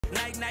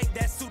Night, night,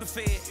 that's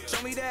Sudafed.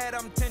 Show me that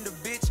I'm tender,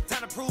 bitch.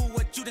 Time to prove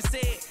what you just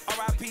said.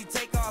 R.I.P.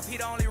 take off, he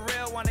the only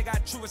real one that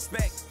got true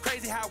respect.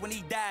 Crazy how when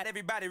he died,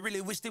 everybody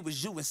really wished it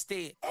was you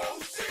instead. Oh,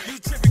 shit. You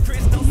tripping,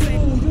 Chris, don't say.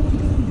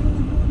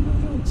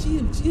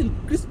 Chill.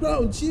 Chris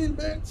Brown, chill,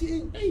 man,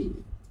 chill. Hey,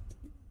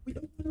 we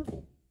don't want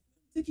to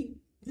taking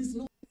this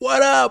long.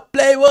 What up,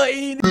 Playboy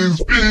in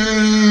this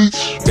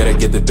bitch? Gotta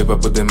get the paper,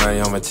 put the money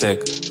on my check.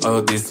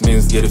 All this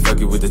means get it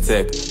fucking with the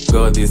tech.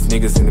 Got these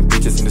niggas in the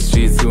bitches in the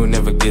streets who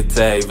never get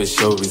tired, even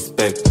show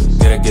respect.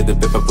 Gotta get the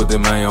paper, put the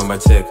money on my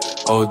check.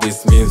 All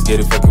this means get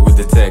it fucking with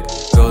the tech.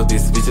 Got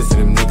these bitches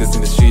and them niggas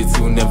in the streets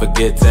who never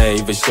get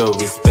tired, even show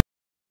respect.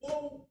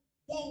 Whoa.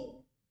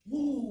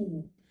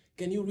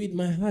 Can you read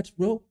my heart,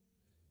 bro?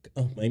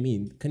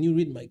 Can you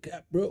read my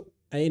cap, bro?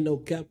 I ain't no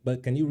cap,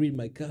 but can you read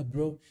my cap,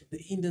 bro? The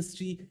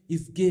industry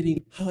is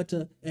getting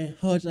hotter and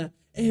hotter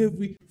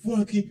every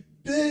fucking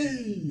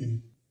day.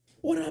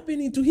 What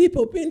happening to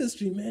hip-hop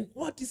industry, man?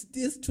 What is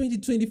this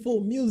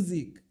 2024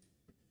 music?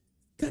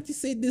 Kati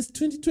said this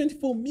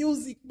 2024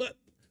 music, but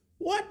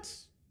what?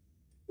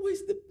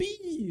 Where's the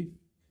beef?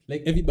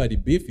 Like everybody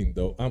beefing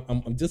though.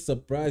 I'm just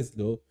surprised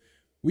though.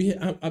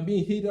 I've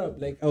been hit up,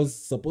 like I was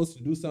supposed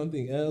to do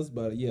something else,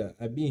 but yeah,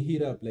 I've been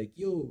hit up like,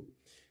 yo,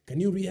 can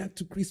you react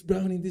to Chris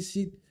Brown in this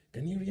shit?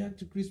 Can you react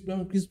to Chris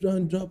Brown? Chris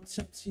Brown dropped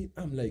sharp shit.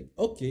 I'm like,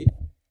 okay,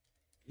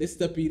 let's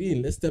step it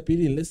in. Let's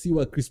see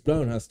what Chris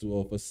Brown has to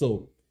offer.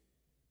 So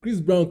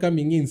Chris Brown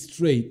coming in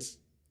straight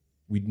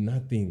with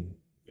nothing.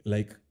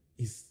 Like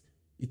it's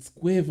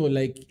Quavo,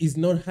 like he's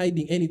not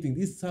hiding anything.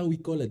 This is how we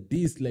call a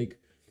diss. Like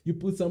you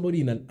put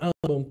somebody in an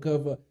album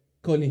cover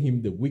calling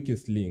him the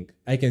weakest link.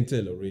 I can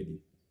tell already.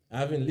 I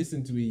haven't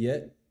listened to it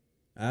yet.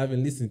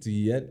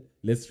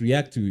 Let's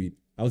react to it.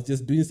 I was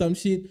just doing some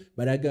shit,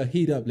 but I got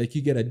hit up. Like,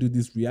 you gotta do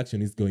this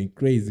reaction. It's going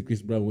crazy.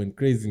 Chris Brown went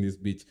crazy in this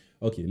bitch.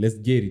 Okay, let's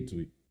get into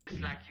it.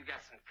 It's like you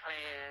got some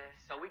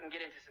plans, so we can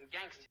get into some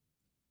gangster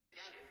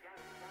shit.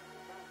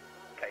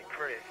 Hey,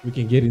 Chris. We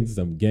can get into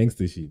some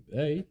gangster shit.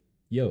 Hey,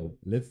 yo,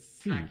 let's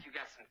see. It's like you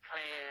got some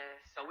plans,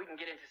 so we can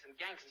get into some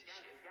gangster shit.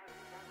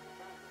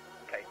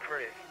 Hey,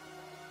 Chris.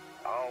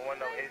 I don't want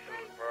no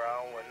issues, bro.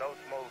 I don't want no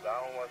smoke.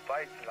 I don't want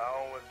fights, and I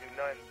don't want to do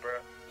nothing, bro.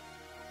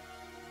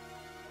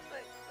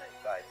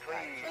 Like,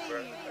 please,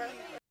 bro.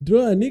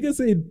 Bro, a nigga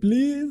said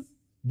please.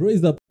 Bro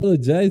is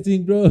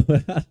apologizing, bro.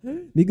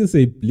 Nigga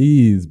say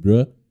please,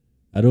 bro.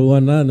 I don't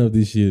want none of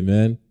this shit,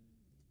 man.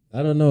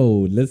 I don't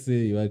know. Let's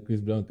say what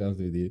Chris Brown comes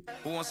with it.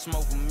 Who wants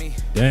smoke with me?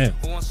 Damn.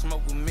 Who wants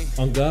smoke with me?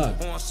 On God.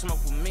 Who wants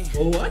smoke with me?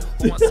 Oh, what?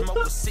 Who wants smoke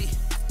with C?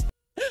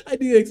 I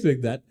didn't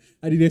expect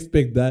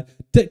that.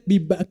 Take me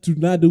back to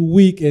another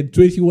week and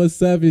 21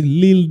 Savage,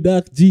 Lil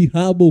Duck, G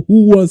Habo.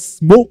 Who wants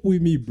smoke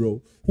with me,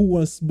 bro? Who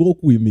wants smoke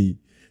with me?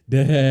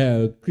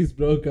 Damn, Chris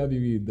Brown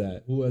coming with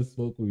that. Who wants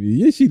smoke with me?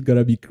 Your shit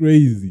gonna be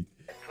crazy.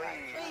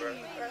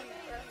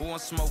 Who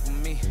wants smoke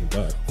with me?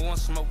 Oh, who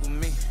wants smoke with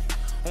me?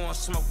 Who wants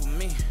smoke with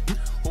me?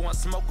 Who wants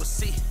smoke with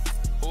C?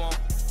 Who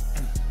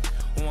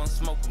wants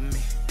smoke with me?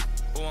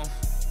 Who wants...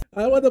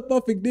 I want a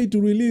perfect day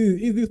to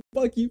release. Is this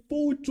fucking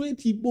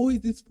 420, boys?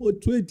 It's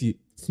 420.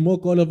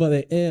 Smoke all over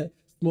the air.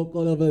 Smoke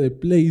all over the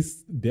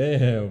place.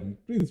 Damn.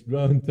 Chris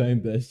Brown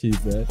timed that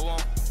shit, man.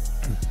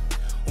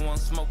 Who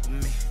wants smoke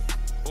with me?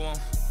 Who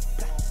wants...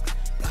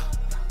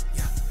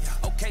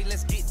 Okay,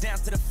 let's get down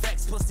to the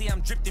facts. Pussy, I'm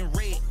dripped in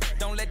red.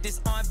 Don't let this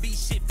R&B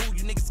shit fool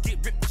you niggas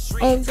get ripped to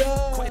shreds. Oh,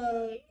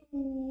 God.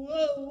 Whoa.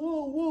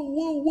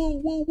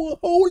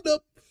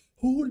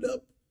 Hold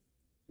up.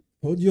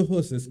 Hold your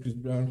horses, Chris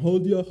Brown.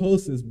 Hold your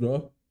horses,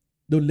 bro.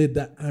 Don't let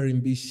that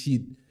R&B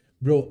shit.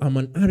 Bro, I'm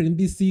an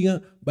R&B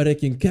singer, but I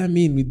can come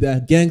in with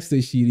that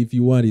gangster shit if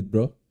you want it,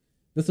 bro.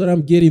 That's what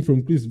I'm getting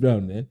from Chris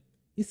Brown, man.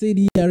 He said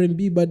he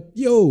R&B, but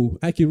yo,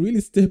 I can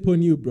really step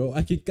on you, bro.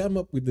 I can come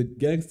up with the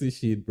gangster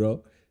shit,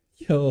 bro.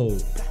 Yo.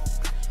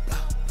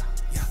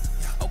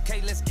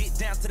 Okay, let's get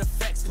down to the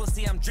facts.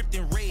 Pussy, I'm dripped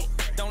in red.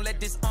 Don't let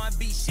this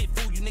R&B shit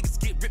fool you niggas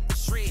get ripped to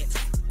shreds.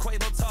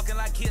 Quavo talking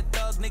like he a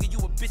thug, nigga, you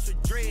a bitch with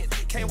dread.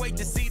 Can't wait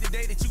to see the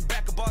day that you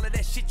back up all of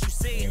that shit you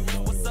said.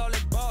 What's all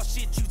that ball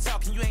shit you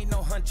talking? You ain't no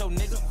huncho,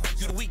 nigga.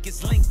 You the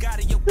weakest link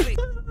out of your clique.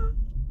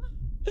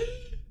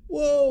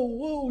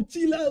 Whoa,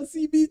 chill out,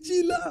 CB,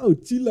 chill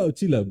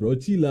out, bro,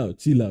 chill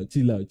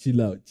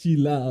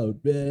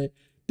out, man.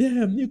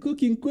 Damn, you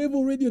cooking Quavo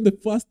already on the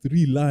first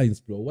 3 lines,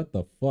 bro. What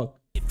the fuck?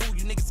 Fool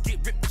you niggas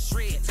get ripped to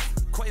shreds.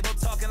 Quavo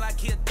talking like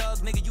he a thug,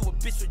 nigga, you a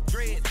bitch with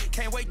dread.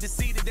 Can't wait to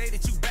see the day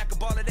that you back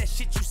up all of that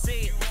shit you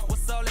said.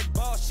 What's all that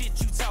ball shit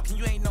you talking?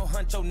 You ain't no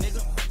huncho,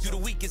 nigga. You the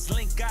weakest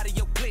link out of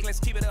your clique. Let's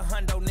keep it a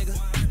hundo, nigga.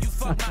 You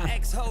fuck my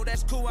ex-hoe,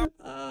 that's cool.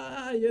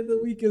 You're the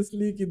weakest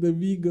link in the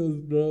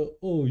Migos, bro.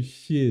 Oh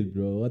shit,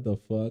 bro. What the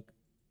fuck?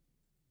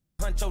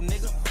 Huncho,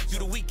 nigga. You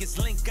the weakest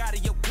link out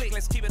of your clique.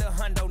 Let's keep it a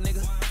hundo,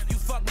 nigga. You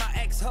fuck my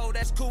ex-hoe,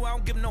 that's cool. I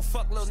don't give no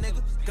fuck, little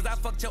nigga. Cause I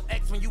fucked your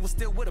ex when you was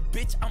still with a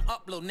bitch. I'm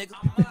up, little nigga.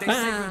 They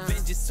say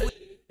revenge is sweet.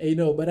 Hey,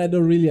 no, but I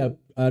don't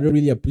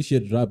really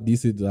appreciate rap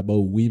disses about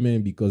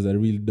women because I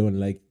really don't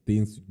like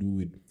things to do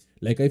with.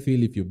 Like, I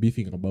feel if you're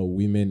beefing about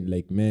women,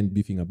 like men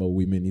beefing about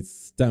women, it's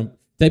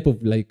type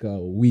of like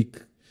weak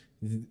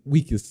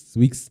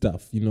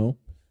stuff, you know,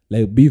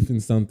 like beef in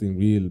something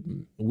real.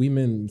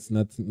 Women, it's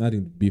not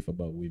in beef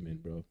about women,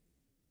 bro.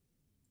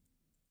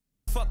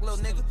 Fuck little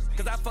nigga,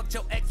 cause I fucked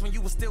your ex when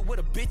you was still with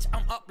a bitch.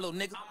 I'm up, little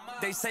nigga.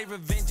 They say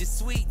revenge is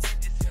sweet.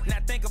 Now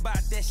think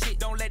about that shit.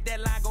 Don't let that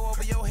line go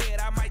over your head.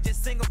 I might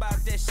just sing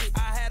about that shit.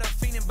 I had a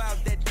feeling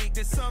about that dick.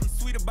 There's something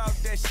sweet about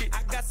that shit.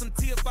 I got some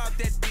tea about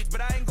that bitch,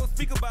 but I ain't gonna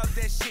speak about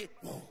that shit.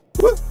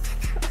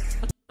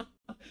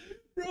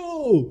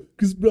 Bro,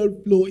 Chris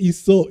Brown flow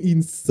is so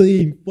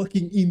insane,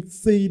 fucking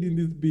insane in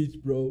this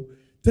bitch, bro.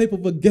 Type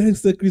of a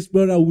gangster Chris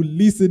Brown I would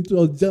listen to.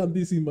 I'll jam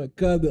this in my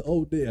car the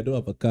whole day. I don't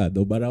have a car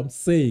though, but I'm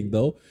saying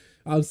though,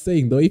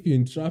 if you're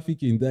in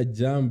traffic in that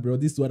jam, bro,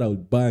 this is what I'll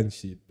bang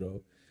shit,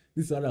 bro.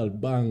 This is what I'll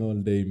bang all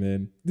day,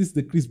 man. This is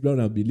the Chris Brown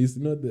I'll be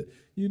listening. Not the,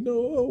 you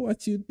know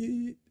what you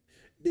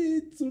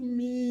did to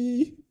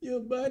me,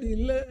 your body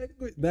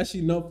language. That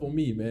shit not for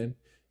me, man.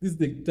 This is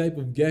the type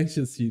of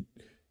gangster shit,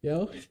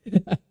 yo.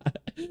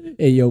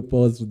 Hey, yo,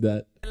 pause with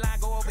that.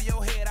 Go over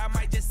your head. I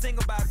might just sing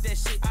about that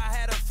shit. I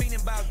had a feeling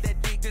about that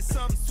dick. There's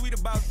something sweet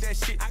about that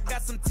shit. I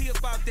got some tea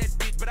about that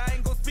bitch, but I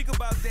ain't gonna speak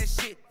about that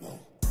shit.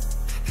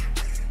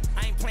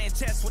 I ain't playing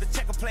chess with a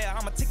checker player.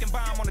 I'm a ticking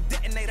bomb on a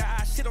detonator.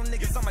 I shit on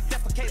niggas, I'm a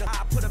defecator.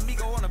 I put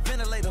amigo on a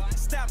ventilator.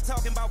 Stop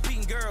talking about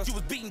beating girls. You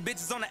was beating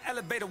bitches on the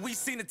elevator. We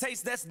seen the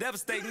taste, that's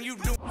devastating. You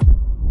do.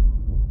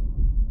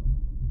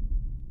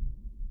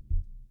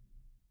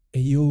 Hey,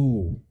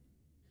 yo.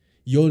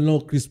 You all know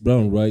Chris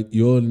Brown, right?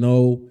 You all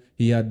know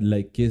he had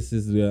like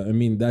cases where, I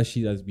mean, that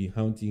shit has been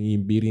haunting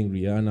him, beating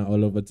Rihanna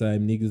all over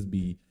time. Niggas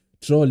be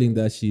trolling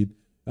that shit.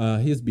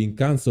 He's been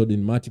cancelled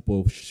in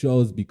multiple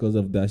shows because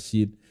of that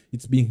shit.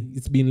 It's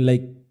been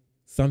like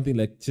something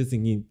like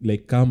chasing him,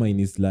 like karma in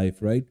his life,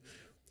 right?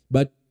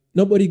 But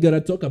nobody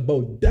gotta talk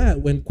about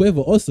that when Quavo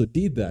also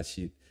did that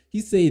shit.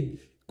 He said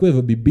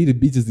Quavo be beating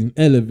bitches in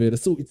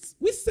elevators. So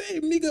we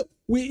same, nigga.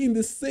 We in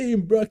the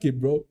same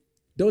bracket, bro.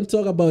 Don't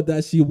talk about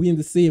that shit. We in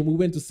the same.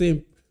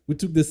 We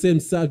took the same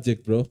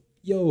subject, bro.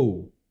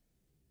 Yo.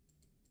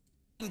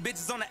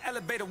 Bitches on the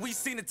elevator, we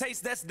seen the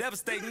taste, that's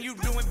devastating. You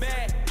doing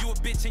bad, you a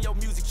bitch in your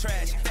music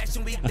trash.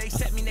 Fashion week, they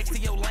set me next to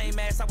your lame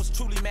ass. I was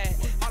truly mad.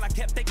 All I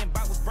kept thinking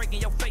about was breaking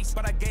your face,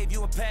 but I gave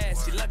you a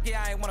pass. You lucky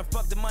I ain't wanna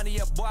fuck the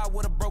money up, boy. I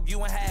would've broke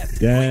you in half.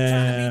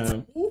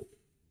 Damn. Oof.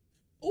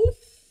 Oof.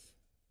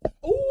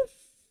 Oof.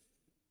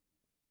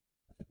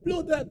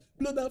 Blow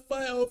that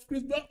fire off,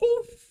 Chris Brown.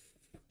 Oof.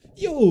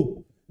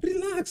 Yo,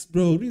 relax,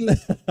 bro.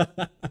 Relax.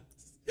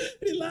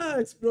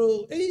 Relax,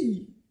 bro.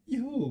 Hey.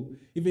 Yo,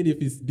 even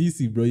if it's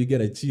DC, bro, you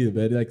gotta chill,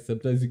 man. Like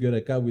sometimes you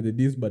gotta come with the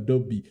diss, but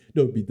don't be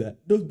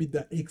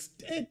that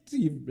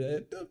extensive,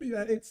 man. Don't be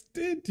that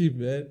extensive,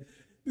 man.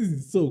 This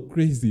is so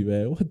crazy,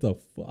 man. What the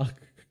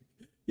fuck?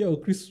 Yo,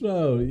 Chris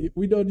Brown,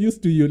 we don't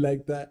used to you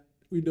like that.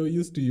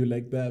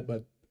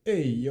 But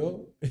hey,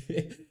 yo,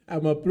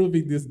 I'm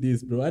approving this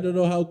diss, bro. I don't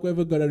know how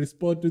Quavo gonna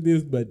respond to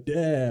this, but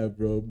damn,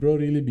 bro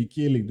really be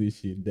killing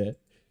this shit, man.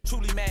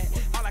 Truly mad.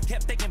 All I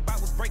kept thinking about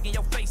was breaking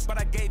your face, but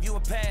I gave you a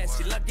pass.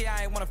 You lucky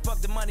I ain't wanna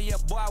fuck the money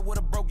up, boy. I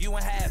would've broke you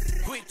in half.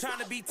 Quit trying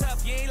to be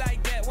tough, you ain't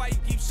like that. Why you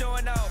keep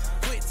showing off?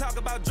 Quit talk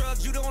about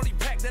drugs, you the only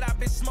pack that I've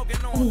been smoking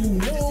on. Oh,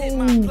 no. I just hit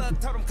my plug,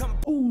 told him come.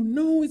 Oh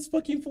no, it's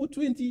fucking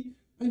 420.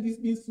 And he's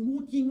been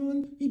smoking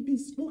on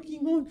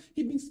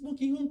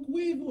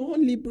Quavo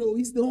only, bro.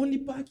 It's the only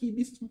pack he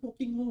been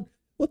smoking on.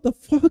 What the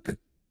fuck?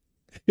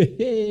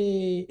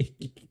 Hey,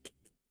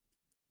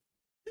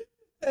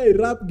 hey,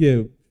 rap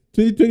game.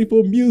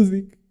 2024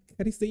 music.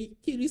 Can you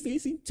say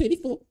it's in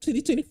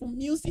 2024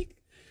 music?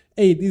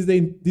 Hey, this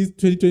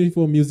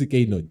 2024 music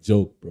ain't no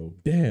joke, bro.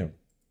 Damn.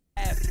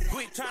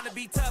 Quit trying to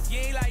be tough, you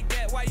ain't like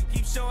that. Why you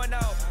keep showing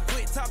off?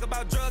 Quit talk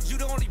about drugs, you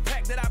the only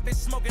pack that I've been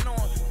smoking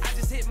on. I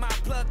just hit my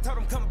plug, told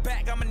him come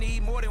back, I'ma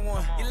need more than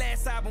one. Your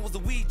last album was a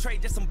weed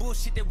trade, just some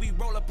bullshit that we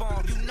roll up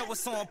on. You know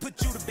what's on, put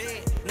you to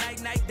bed.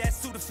 Night,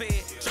 that's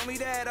Sudafed. Show me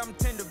that I'm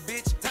tender,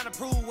 bitch. Time to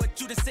prove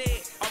what you done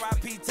said.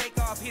 R.I.P. take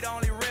off, he the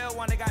only real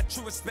one that got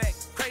true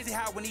respect. Crazy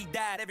how when he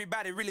died,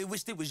 everybody really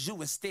wished it was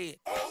you instead.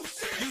 Oh,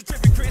 shit. You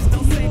tripping, Chris,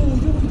 don't say.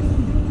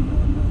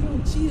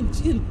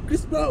 Chill.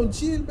 Chris Brown,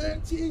 chill,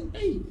 man, chill.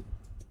 Hey,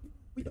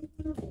 we don't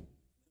know.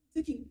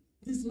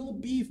 There's no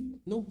beef.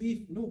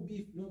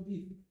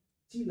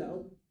 Chill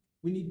out.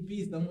 We need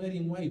peace. I'm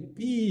wearing white.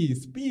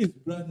 Peace,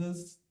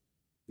 brothers.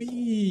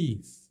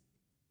 Peace.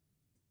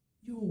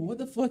 Yo, what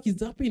the fuck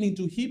is happening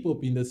to hip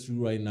hop industry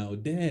right now?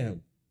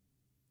 Damn.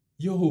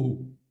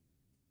 Yo.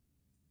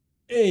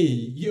 Hey,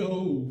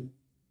 yo.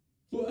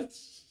 What?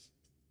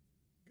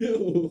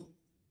 Yo.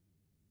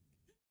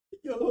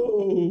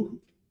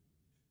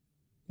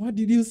 What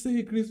did you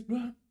say, Chris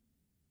Brown?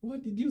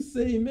 What did you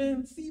say,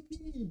 man?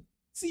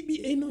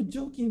 CB ain't no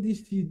joke in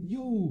this shit,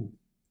 yo.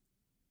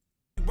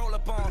 Roll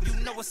up on, you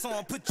know what's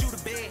on, put you to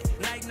bed.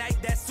 Night,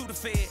 that's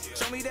Sudafed.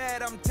 Show me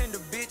that I'm tender,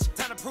 bitch.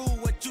 Time to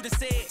prove what you done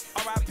said.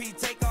 R.I.P.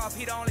 take off,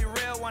 he the only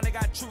real one that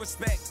got true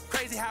respect.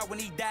 Crazy how when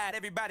he died,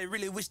 everybody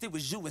really wished it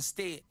was you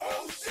instead.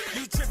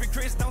 You tripping,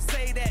 Chris, don't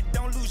say that,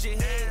 don't lose your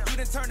head. You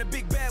done turned a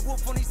big bad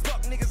wolf on these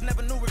fuck niggas,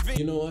 never knew revenge.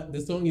 You know what?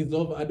 The song is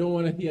over. I don't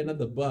want to hear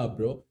another bar,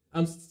 bro.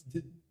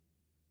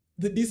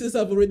 The DCs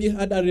have already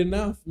had that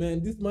enough,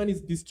 man. This man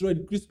is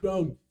destroyed. Chris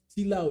Brown,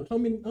 chill out. How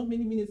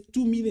many minutes?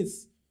 2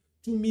 minutes.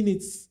 2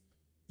 minutes.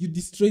 You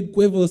destroyed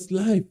Quavo's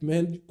life,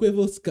 man.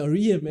 Quavo's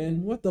career,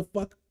 man. What the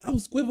fuck?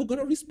 How's Quavo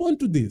gonna respond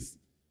to this?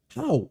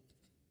 How?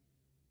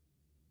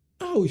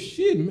 Oh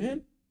shit,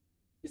 man.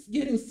 It's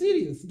getting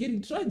serious,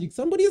 getting tragic.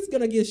 Somebody's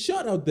gonna get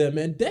shot out there,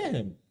 man.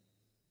 Damn.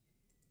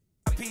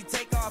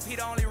 Take off, he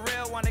the only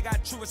real one that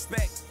got true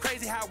respect.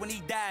 Crazy how when he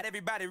died,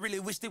 everybody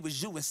really wished it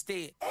was you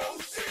instead.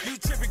 You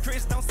tripping,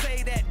 Chris, don't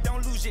say that,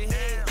 don't lose your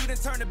head. You done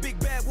turned a big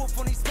bad wolf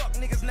on these fuck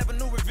niggas, never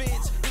knew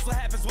revenge. This what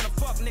happens when a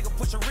fuck nigga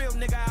push a real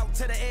nigga out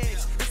to the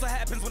edge. This what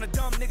happens when a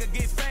dumb nigga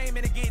get fame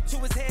and it get to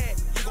his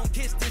head. You gon'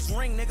 kiss this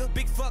ring, nigga.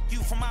 Big fuck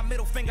you from my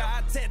middle finger.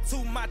 I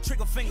tattoo my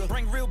trigger finger.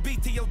 Bring real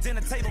beat to your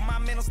dinner table. My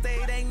mental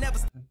state ain't never.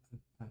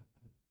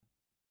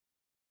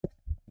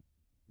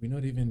 We're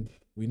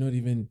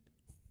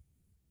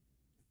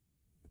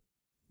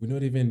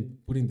not even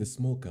putting the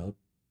smoke out.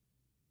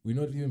 We're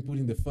not even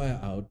putting the fire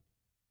out.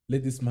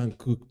 Let this man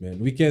cook, man.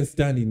 We can't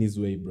stand in his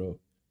way, bro.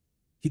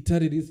 He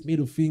tatted his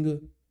middle finger.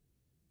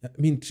 I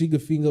mean, trigger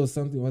finger or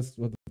something. What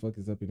the fuck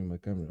is happening in my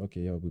camera?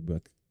 Okay, yeah, I'll be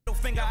back.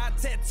 Finger, I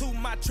tattoo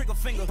my trigger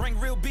finger. Bring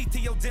real beat to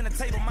your dinner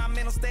table. My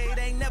mental state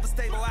ain't never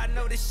stable. I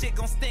know this shit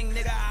gon' sting,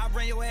 nigga. I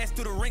run your ass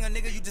through the ringer,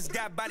 nigga. You just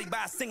got body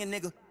by a singing,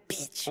 nigga.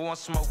 Bitch. Who want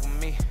smoke with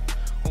me?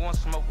 Who want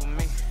smoke with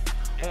me?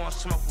 Who want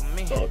smoke with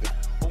me?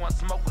 Who want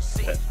smoke with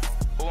C?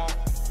 Who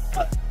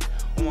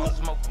want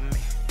smoke with me?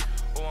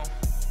 Who want...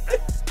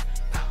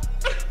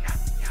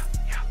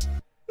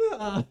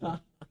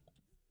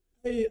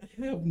 I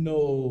have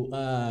no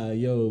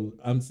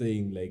I'm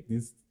saying like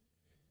this,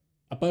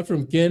 apart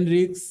from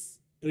Kendrick's,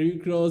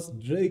 Rick Ross,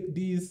 Drake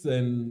this,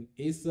 and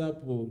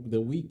ASAP or The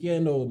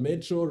Weeknd or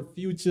Metro or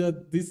Future,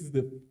 this is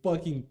the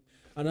fucking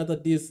another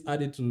diss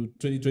added to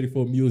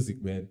 2024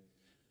 music, man.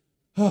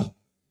 I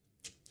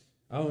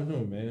don't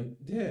know, man.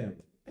 Damn.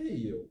 Hey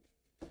yo.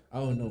 I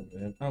don't know,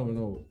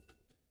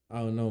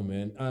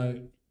 man.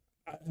 I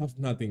have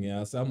nothing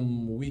else.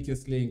 I'm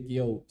Weakest Link.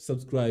 Yo,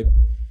 subscribe.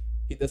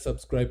 Hit the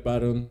subscribe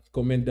button.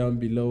 Comment down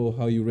below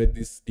how you read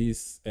this,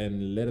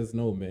 and let us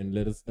know, man.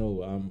 Let us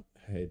know.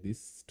 Hey, this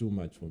is too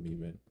much for me,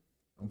 man.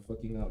 I'm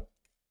fucking out.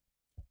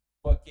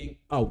 Fucking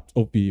out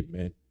of here,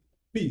 man.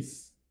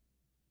 Peace.